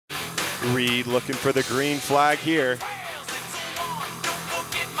Reed looking for the green flag here.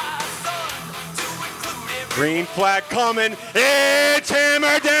 Green flag coming. It's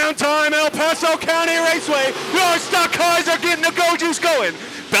hammer down time, El Paso County Raceway. Your stock cars are getting the go juice going.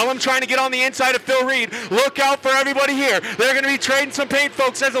 Bellum trying to get on the inside of Phil Reed. Look out for everybody here. They're going to be trading some paint,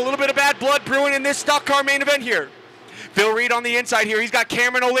 folks. There's a little bit of bad blood brewing in this stock car main event here. Phil Reed on the inside here. He's got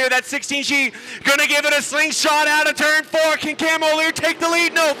Cameron O'Leary, that 16G. Gonna give it a slingshot out of turn 4. Can Cameron O'Leary take the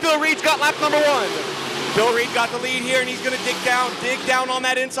lead? No, Phil Reed's got lap number 1. Phil Reed got the lead here, and he's gonna dig down on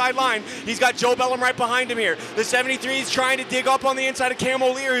that inside line. He's got Joe Bellum right behind him here. The 73 is trying to dig up on the inside of Cam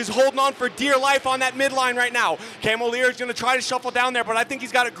O'Leary, who's holding on for dear life on that midline right now. Cam O'Leary is gonna try to shuffle down there, but I think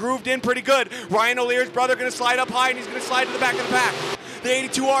he's got it grooved in pretty good. Ryan O'Leary's brother gonna slide up high, and he's gonna slide to the back of the pack. The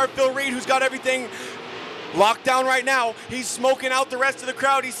 82R, Phil Reed, who's got everything locked down right now. He's smoking out the rest of the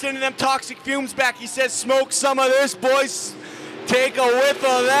crowd. He's sending them toxic fumes back. He says, smoke some of this, boys. Take a whiff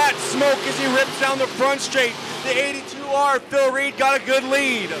of that smoke as he rips down the front straight. The 82R, Phil Reed, got a good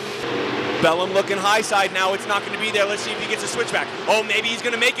lead. Bellum looking high side now. It's not going to be there. Let's see if he gets a switchback. Oh, maybe he's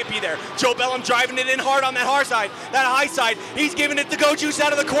going to make it be there. Joe Bellum driving it in hard on that hard side, that high side. He's giving it the go juice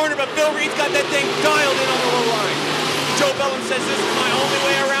out of the corner, but Phil Reed's got that thing dialed in on the low line. Joe Bellum says, this is my only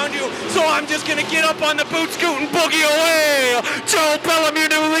way around you, so I'm just going to get up on the boot scoot and boogie away. Joe Bellum, your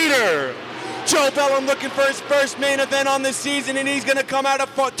new leader. Joe Bellum looking for his first main event on the season, and he's going to come out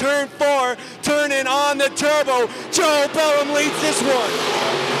of turn 4, turning on the turbo. Joe Bellum leads this one.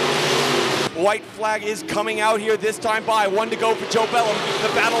 White flag is coming out here this time by. 1 to go for Joe Bellum. The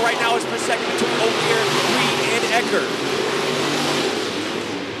battle right now is for second between O'Leary, Reed, and Ecker.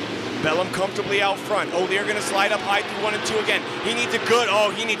 Bellum comfortably out front. O'Leary going to slide up high through 1 and 2 again. He needs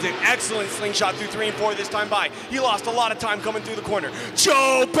an excellent slingshot through 3 and 4 this time by. He lost a lot of time coming through the corner.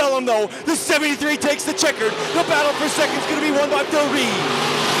 Joe Bellum, though, the 73 takes the checkered. The battle for second is going to be won by Phil Reed.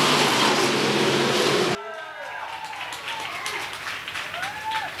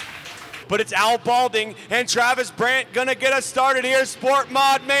 But it's Al Balding and Travis Brandt gonna get us started here. Sport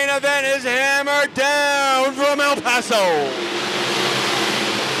Mod main event is hammered down from El Paso.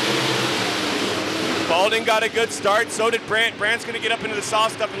 Balding got a good start, so did Brandt. Brandt's gonna get up into the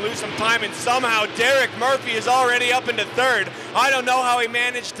soft stuff and lose some time, and somehow Derek Murphy is already up into 3rd. I don't know how he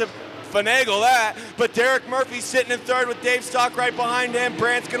managed to finagle that, but Derek Murphy's sitting in 3rd with Dave Stock right behind him.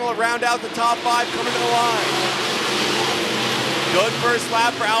 Brandt's gonna round out the top 5 coming to the line. Good first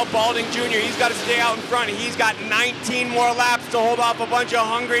lap for Al Balding Jr. He's got to stay out in front. He's got 19 more laps to hold off a bunch of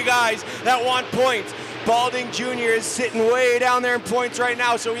hungry guys that want points. Balding Jr. is sitting way down there in points right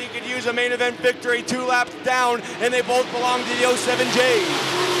now, so he could use a main event victory 2 laps down, and they both belong to the 07J.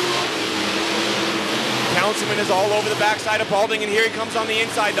 Councilman is all over the backside of Balding, and here he comes on the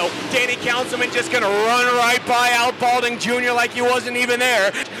inside, though. Danny Councilman just going to run right by Al Balding Jr. like he wasn't even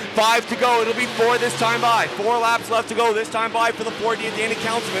there. 5 to go. It'll be 4 this time by. 4 laps left to go this time by for the 40 of Danny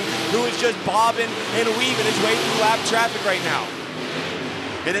Councilman, who is just bobbing and weaving his way through lap traffic right now.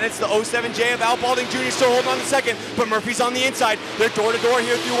 And then it's the 07J of Al Balding Jr. still holding on to second, but Murphy's on the inside. They're door to door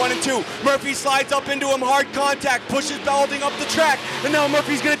here through 1 and 2. Murphy slides up into him, hard contact, pushes Balding up the track, and now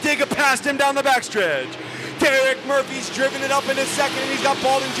Murphy's gonna dig it past him down the backstretch. Derek Murphy's driven it up into second, and he's got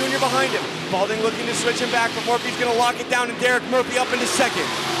Balding Jr. behind him. Balding looking to switch him back, but Murphy's gonna lock it down, and Derek Murphy up into second.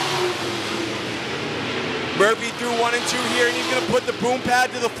 Murphy through 1 and 2 here, and he's going to put the boom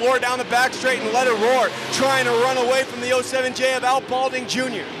pad to the floor down the back straight and let it roar, trying to run away from the 07J of Al Balding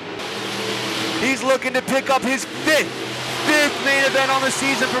Jr. He's looking to pick up his fifth main event on the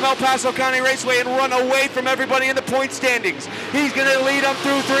season from El Paso County Raceway and run away from everybody in the point standings. He's going to lead them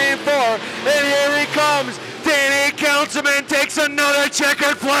through 3 and 4, and here he comes. Danny Councilman takes another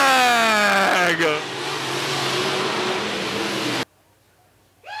checkered flag.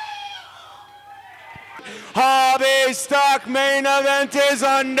 Hobby Stock main event is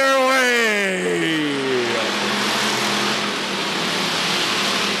underway.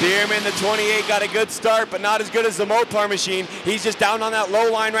 Bierman, the 28, got a good start, but not as good as the Mopar machine. He's just down on that low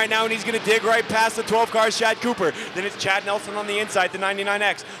line right now, and he's going to dig right past the 12 car Shad Cooper. Then it's Chad Nelson on the inside, the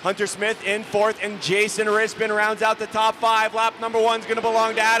 99X. Hunter Smith in 4th, and Jason Rispin rounds out the top 5. Lap number 1 is going to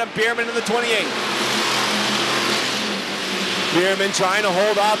belong to Adam Bierman in the 28. Bierman trying to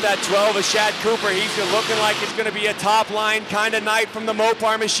hold off that 12 of Shad Cooper. He's looking like it's going to be a top line kind of night from the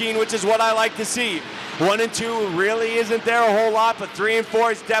Mopar machine, which is what I like to see. 1 and 2 really isn't there a whole lot, but 3 and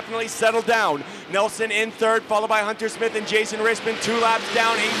 4 is definitely settled down. Nelson in 3rd, followed by Hunter Smith and Jason Rispin. 2 laps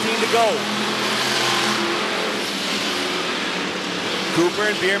down, 18 to go. Cooper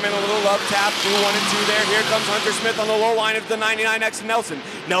and Bierman a little love tap through 1 and 2 there. Here comes Hunter Smith on the low line of the 99X and Nelson.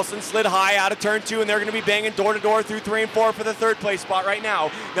 Nelson slid high out of turn 2, and they're going to be banging door to door through 3 and 4 for the third place spot right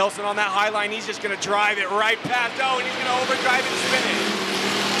now. Nelson on that high line, he's just going to drive it right past. Oh, and he's going to overdrive and spin it.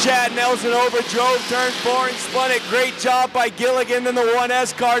 Chad Nelson overdrove turn 4 and spun it. Great job by Gilligan in the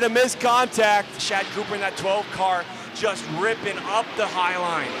 1S car to miss contact. Shad Cooper in that 12 car just ripping up the high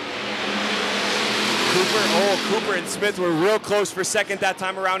line. Cooper and Smith were real close for second that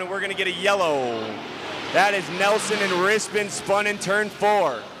time around, and we're going to get a yellow. That is Nelson and Rispin spun in turn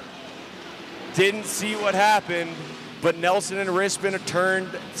 4. Didn't see what happened, but Nelson and Rispin turned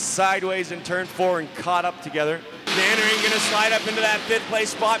sideways in turn 4 and caught up together. Nannering going to slide up into that 5th place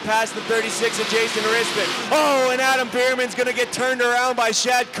spot past the 36 of Jason Rispin. Oh, and Adam Bierman's going to get turned around by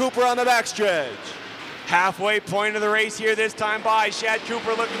Shad Cooper on the backstretch. Halfway point of the race here this time by Shad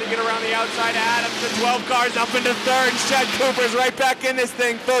Cooper looking to get around the outside. Adams, the 12 cars up into 3rd. Shad Cooper's right back in this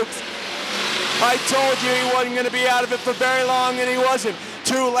thing, folks. I told you he wasn't going to be out of it for very long, and he wasn't.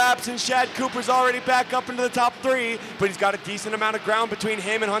 2 laps, and Shad Cooper's already back up into the top 3, but he's got a decent amount of ground between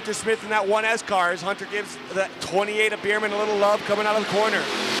him and Hunter Smith in that 1S car, as Hunter gives that 28 of Bierman a little love coming out of the corner.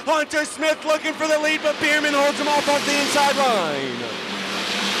 Hunter Smith looking for the lead, but Bierman holds him off the inside line.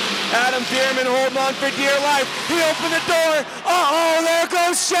 Adam Bierman holding on for dear life. He opened the door. Uh-oh, there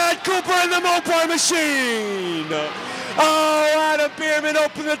goes Shad Cooper in the Mopar machine. Oh, Adam Bierman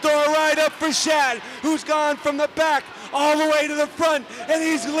opened the door right up for Shad, who's gone from the back all the way to the front, and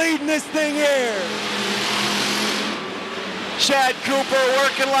he's leading this thing here. Shad Cooper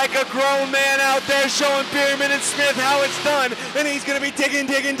working like a grown man out there, showing Bierman and Smith how it's done, and he's going to be digging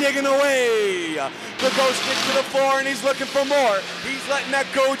away. The go stick to the floor, and he's looking for more. He's letting that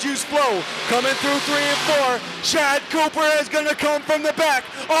go juice flow. Coming through 3 and 4, Shad Cooper is going to come from the back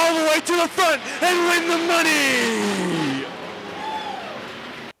all the way to the front and win the money.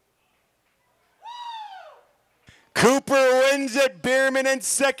 Cooper wins it, Bierman in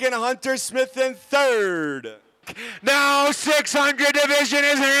 2nd, Hunter Smith in 3rd. Now 600 division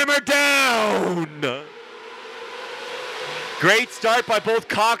is hammered down. Great start by both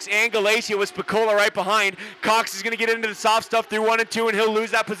Cox and Galacia with Spicola right behind. Cox is going to get into the soft stuff through 1 and 2, and he'll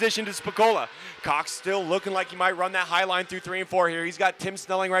lose that position to Spicola. Cox still looking like he might run that high line through 3 and 4 here. He's got Tim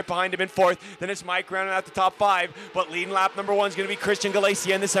Snelling right behind him in 4th. Then it's Mike rounding out the top 5. But leading lap number 1 is going to be Christian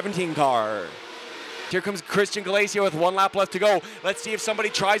Galacia in the 17 car. Here comes Christian Galacia with 1 lap left to go. Let's see if somebody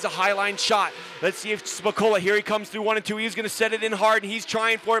tries a high line shot. Let's see if Spicola, here he comes through 1 and 2. He's going to set it in hard, and he's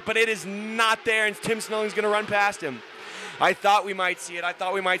trying for it, but it is not there, and Tim Snelling's going to run past him. I thought we might see it. I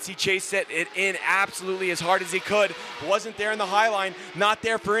thought we might see Chase set it in absolutely as hard as he could. Wasn't there in the high line, not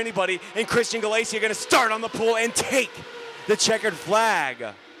there for anybody, and Christian Galacia going to start on the pool and take the checkered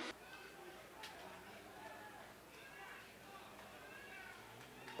flag.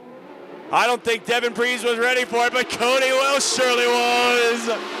 I don't think Devin Breeze was ready for it, but Cody Welsh surely was.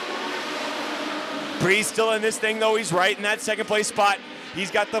 Breeze still in this thing, though. He's right in that 2nd place spot. He's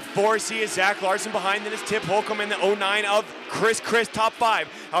got the 4C of Zach Larson behind, then his Tip Holcomb in the 09 of Chris top 5.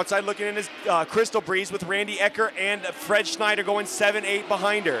 Outside looking in his Crystal Breeze with Randy Ecker and Fred Schneider going 7-8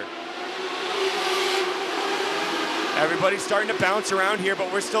 behind her. Everybody's starting to bounce around here,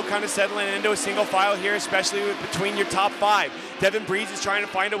 but we're still kind of settling into a single file here, especially between your top 5. Devin Breeze is trying to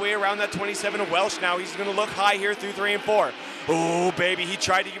find a way around that 27 of Welsh now. He's going to look high here through 3 and 4. Oh, baby, he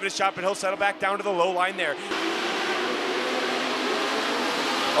tried to give it a shot, but he'll settle back down to the low line there.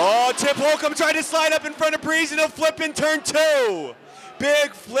 Oh, Tip Holcomb tried to slide up in front of Breeze, and he'll flip in turn 2.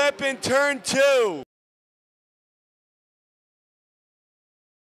 Big flip in turn 2.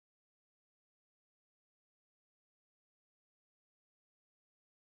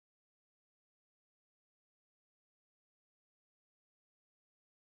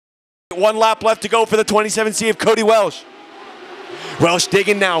 One lap left to go for the 27C of Cody Welsh. Welsh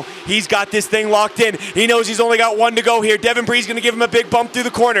digging now. He's got this thing locked in. He knows he's only got 1 to go here. Devin Breeze going to give him a big bump through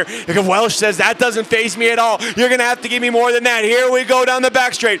the corner. If Welsh says, that doesn't faze me at all, you're going to have to give me more than that. Here we go down the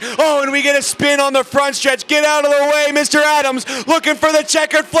back straight. Oh, and we get a spin on the front stretch. Get out of the way, Mr. Adams. Looking for the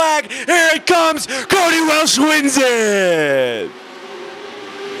checkered flag. Here it comes. Cody Welsh wins it.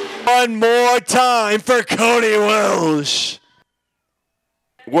 One more time for Cody Welsh.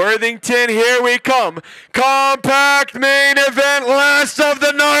 Worthington, here we come. Compact main event, last of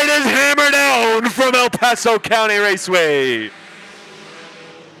the night is hammered down from El Paso County Raceway.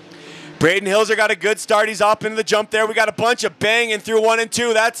 Braden Hilser got a good start. He's up into the jump there. We got a bunch of banging through 1 and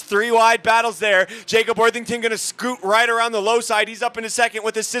 2. That's 3 wide battles there. Jacob Worthington going to scoot right around the low side. He's up into 2nd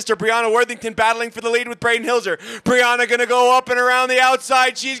with his sister, Brianna Worthington, battling for the lead with Braden Hilser. Brianna going to go up and around the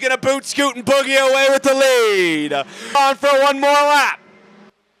outside. She's going to boot, scoot, and boogie away with the lead. On for 1 more lap.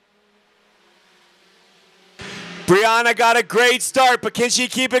 Brianna got a great start, but can she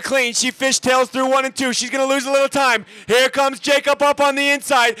keep it clean? She fishtails through 1 and 2. She's going to lose a little time. Here comes Jacob up on the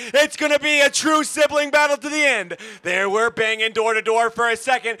inside. It's going to be a true sibling battle to the end. There we're banging door to door for a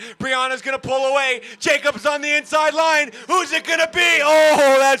second. Brianna's going to pull away. Jacob's on the inside line. Who's it going to be?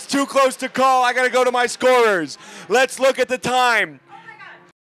 Oh, that's too close to call. I got to go to my scorers. Let's look at the time.